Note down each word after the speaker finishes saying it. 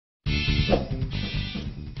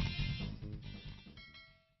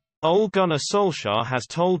Ole Gunnar Solskjaer has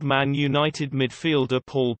told Man United midfielder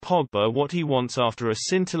Paul Pogba what he wants after a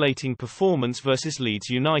scintillating performance versus Leeds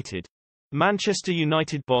United. Manchester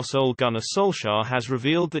United boss Ole Gunnar Solskjaer has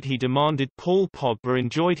revealed that he demanded Paul Pogba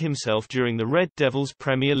enjoyed himself during the Red Devils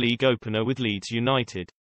Premier League opener with Leeds United.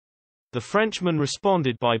 The Frenchman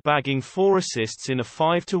responded by bagging 4 assists in a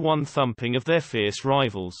 5-1 thumping of their fierce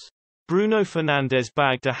rivals. Bruno Fernandes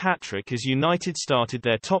bagged a hat-trick as United started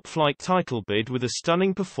their top-flight title bid with a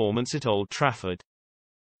stunning performance at Old Trafford.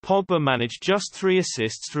 Pogba managed just 3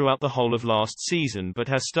 assists throughout the whole of last season but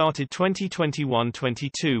has started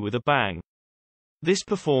 2021-22 with a bang. This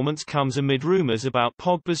performance comes amid rumours about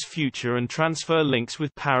Pogba's future and transfer links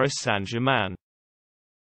with Paris Saint-Germain.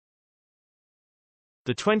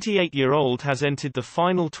 The 28-year-old has entered the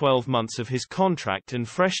final 12 months of his contract and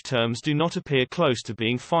fresh terms do not appear close to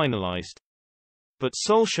being finalised. But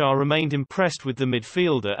Solskjaer remained impressed with the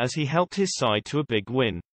midfielder as he helped his side to a big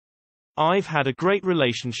win. "I've had a great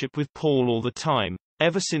relationship with Paul all the time,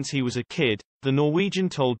 ever since he was a kid," the Norwegian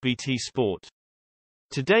told BT Sport.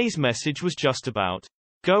 Today's message was just about,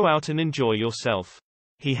 "Go out and enjoy yourself."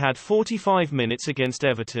 He had 45 minutes against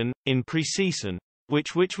Everton, in pre-season,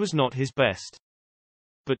 which was not his best.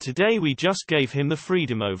 But today we just gave him the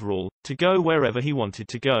freedom overall, to go wherever he wanted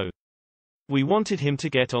to go. We wanted him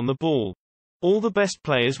to get on the ball. All the best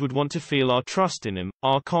players would want to feel our trust in him,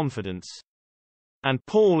 our confidence. And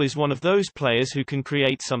Paul is one of those players who can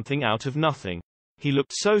create something out of nothing. He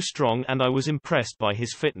looked so strong and I was impressed by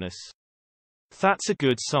his fitness. That's a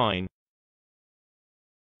good sign.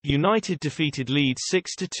 United defeated Leeds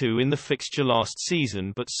 6-2 in the fixture last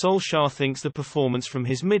season, but Solskjaer thinks the performance from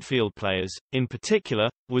his midfield players, in particular,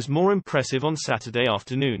 was more impressive on Saturday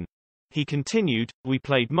afternoon. He continued, "We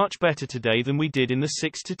played much better today than we did in the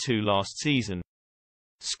 6-2 last season.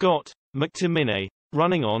 Scott McTominay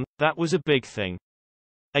running on, that was a big thing.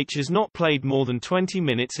 H has not played more than 20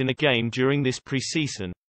 minutes in a game during this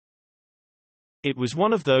pre-season. It was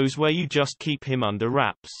one of those where you just keep him under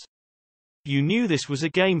wraps. You knew this was a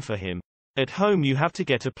game for him. At home you have to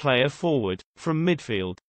get a player forward, from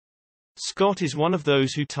midfield. Scott is one of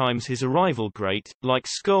those who times his arrival great, like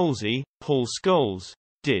Paul Scholes,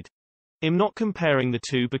 did. I'm not comparing the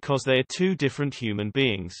two because they are two different human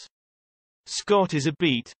beings. Scott is a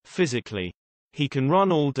beat, physically. He can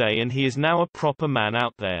run all day and he is now a proper man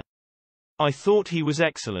out there. I thought he was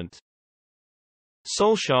excellent."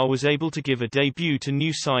 Solskjaer was able to give a debut to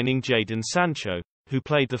new signing Jadon Sancho, who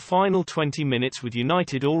played the final 20 minutes with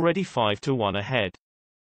United already 5-1 ahead.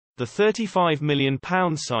 The £35 million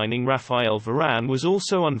signing Raphael Varane was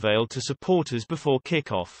also unveiled to supporters before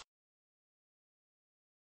kick-off.